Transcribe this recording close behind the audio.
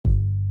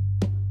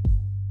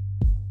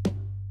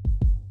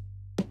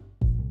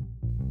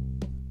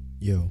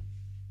Yo,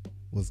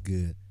 what's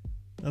good?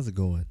 How's it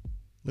going?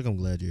 Look, I'm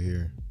glad you're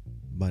here.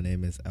 My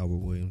name is Albert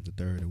Williams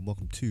III, and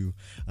welcome to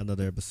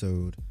another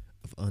episode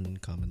of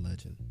Uncommon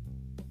Legend.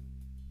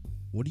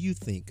 What do you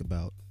think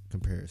about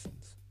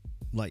comparisons?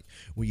 Like,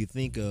 when you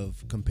think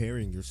of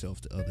comparing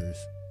yourself to others,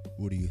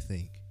 what do you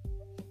think?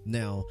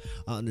 Now,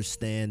 I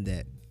understand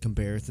that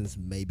comparisons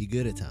may be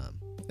good at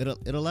times.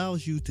 It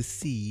allows you to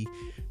see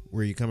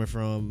where you're coming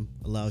from,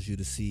 allows you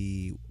to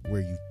see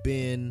where you've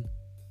been.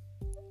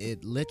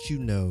 It lets you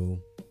know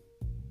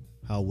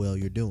how well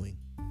you're doing.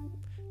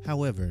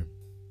 However,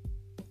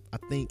 I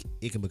think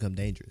it can become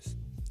dangerous.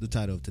 The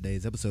title of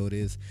today's episode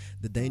is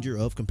The Danger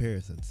of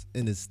Comparisons,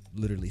 and it's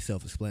literally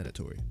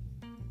self-explanatory.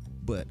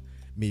 But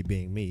me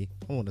being me,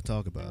 I want to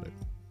talk about it.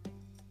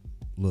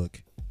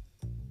 Look,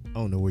 I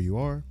don't know where you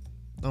are.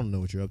 I don't know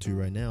what you're up to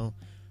right now.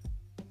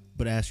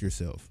 But ask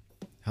yourself,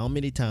 how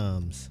many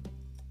times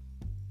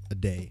a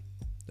day,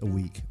 a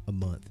week, a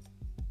month,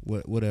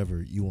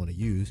 whatever you want to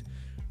use,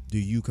 do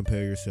you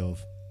compare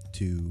yourself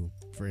to,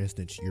 for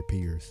instance, your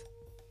peers?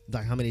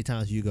 Like, how many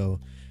times you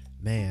go,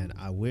 man,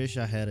 I wish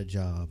I had a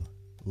job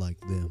like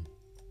them.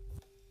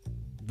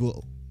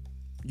 Well,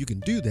 you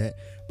can do that,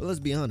 but let's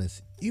be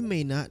honest, you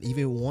may not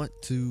even want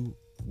to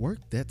work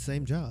that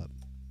same job.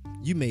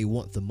 You may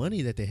want the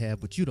money that they have,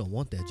 but you don't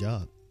want that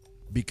job.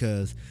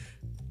 Because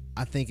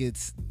I think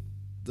it's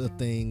the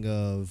thing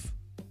of,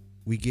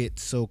 we get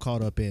so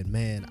caught up in,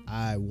 man,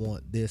 I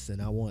want this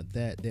and I want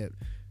that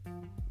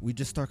we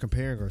just start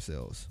comparing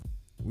ourselves.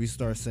 We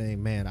start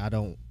saying, man, I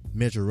don't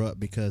measure up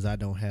because I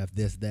don't have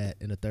this, that,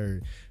 and a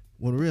third.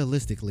 When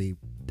realistically,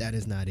 that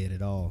is not it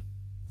at all.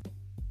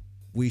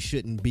 We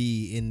shouldn't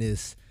be in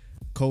this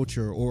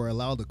culture or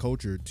allow the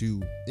culture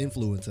to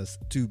influence us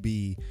to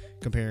be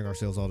comparing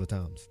ourselves all the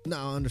times.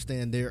 Now, I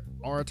understand there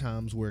are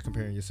times where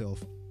comparing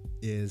yourself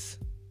is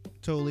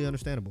totally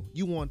understandable.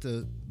 You want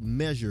to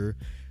measure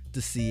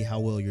to see how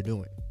well you're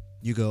doing.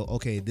 You go,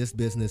 okay, this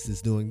business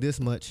is doing this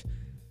much.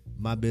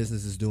 My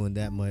business is doing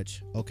that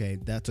much. Okay,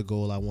 that's a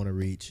goal I want to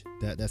reach.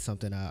 That's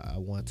something I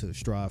want to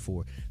strive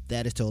for.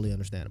 That is totally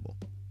understandable.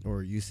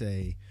 Or you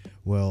say,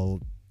 well,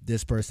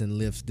 this person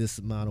lifts this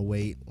amount of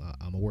weight.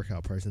 I'm a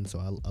workout person, so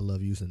I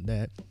love using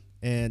that.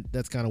 And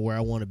that's kind of where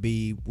I want to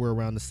be. We're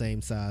around the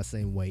same size,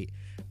 same weight.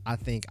 I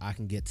think I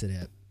can get to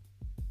that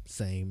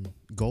same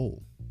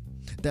goal.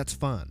 That's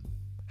fine.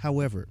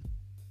 However,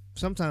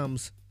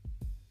 sometimes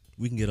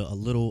we can get a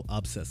little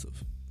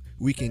obsessive.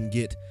 We can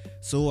get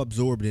so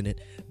absorbed in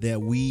it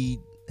that we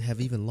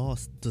have even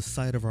lost the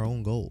sight of our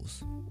own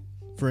goals.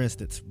 For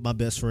instance, my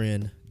best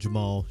friend,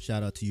 Jamal,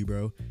 shout out to you,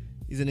 bro.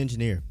 He's an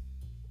engineer.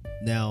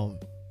 Now,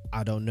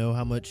 I don't know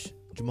how much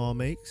Jamal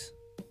makes.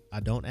 I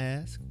don't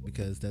ask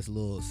because that's a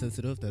little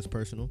sensitive. That's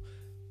personal.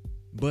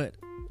 But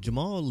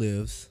Jamal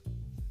lives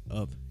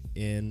up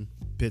in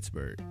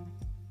Pittsburgh,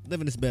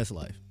 living his best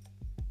life.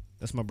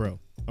 That's my bro.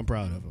 I'm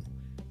proud of him.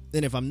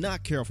 And if I'm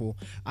not careful,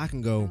 I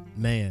can go,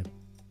 man,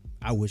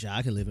 I wish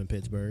I could live in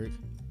Pittsburgh.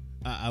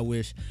 I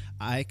wish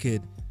I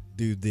could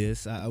do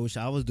this. I wish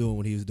I was doing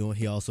what he was doing.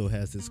 He also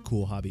has this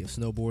cool hobby of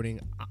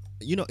snowboarding.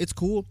 It's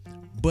cool,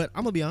 but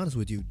I'm going to be honest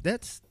with you.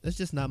 That's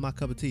just not my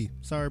cup of tea.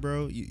 Sorry,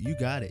 bro. You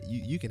got it.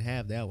 You can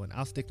have that one.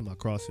 I'll stick to my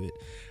CrossFit.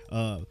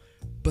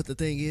 But the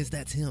thing is,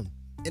 that's him.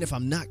 And if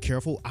I'm not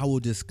careful, I will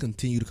just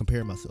continue to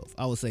compare myself.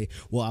 I will say,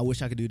 well, I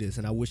wish I could do this,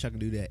 and I wish I could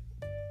do that.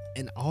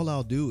 And all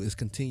I'll do is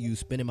continue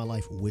spending my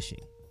life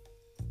wishing.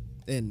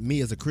 And me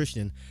as a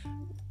Christian,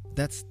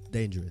 that's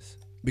dangerous.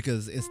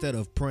 Because instead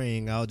of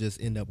praying, I'll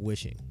just end up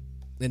wishing.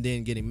 And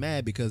then getting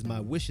mad because my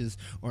wishes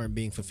aren't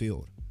being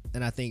fulfilled.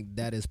 And I think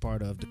that is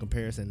part of the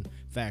comparison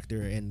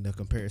factor and the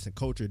comparison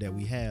culture that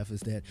we have, is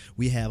that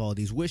we have all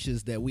these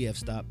wishes that we have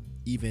stopped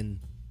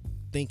even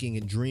thinking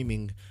and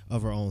dreaming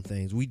of our own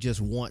things. We just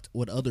want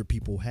what other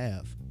people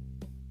have.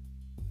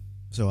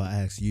 So I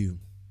ask you,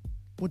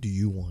 what do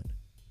you want?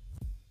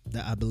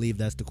 I believe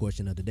that's the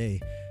question of the day.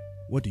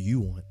 What do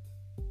you want?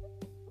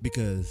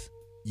 Because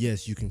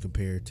yes, you can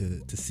compare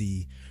to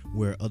see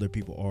where other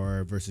people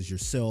are versus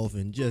yourself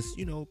and just,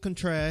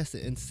 contrast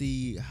and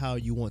see how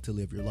you want to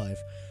live your life.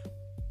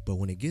 But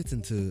when it gets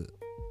into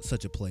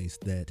such a place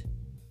that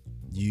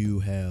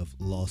you have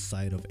lost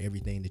sight of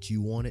everything that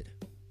you wanted,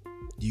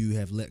 you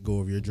have let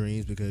go of your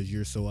dreams because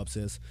you're so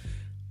obsessed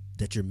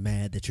that you're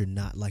mad that you're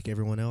not like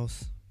everyone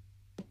else,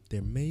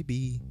 there may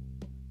be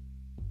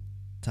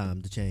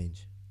time to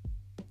change.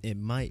 It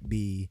might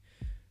be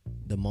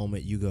the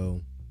moment you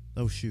go,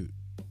 oh shoot,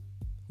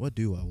 what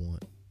do I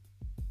want?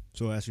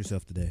 So ask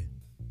yourself today,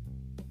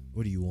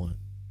 what do you want?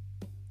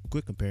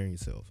 Quit comparing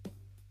yourself.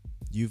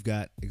 You've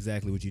got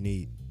exactly what you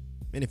need.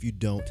 And if you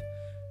don't,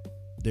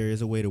 there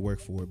is a way to work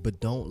for it, but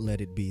don't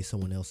let it be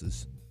someone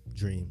else's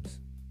dreams.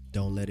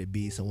 Don't let it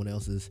be someone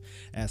else's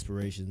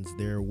aspirations,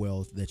 their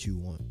wealth that you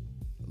want.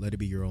 Let it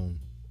be your own.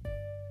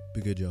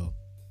 Be good, y'all.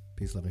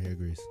 Peace, love, and hair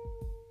grease.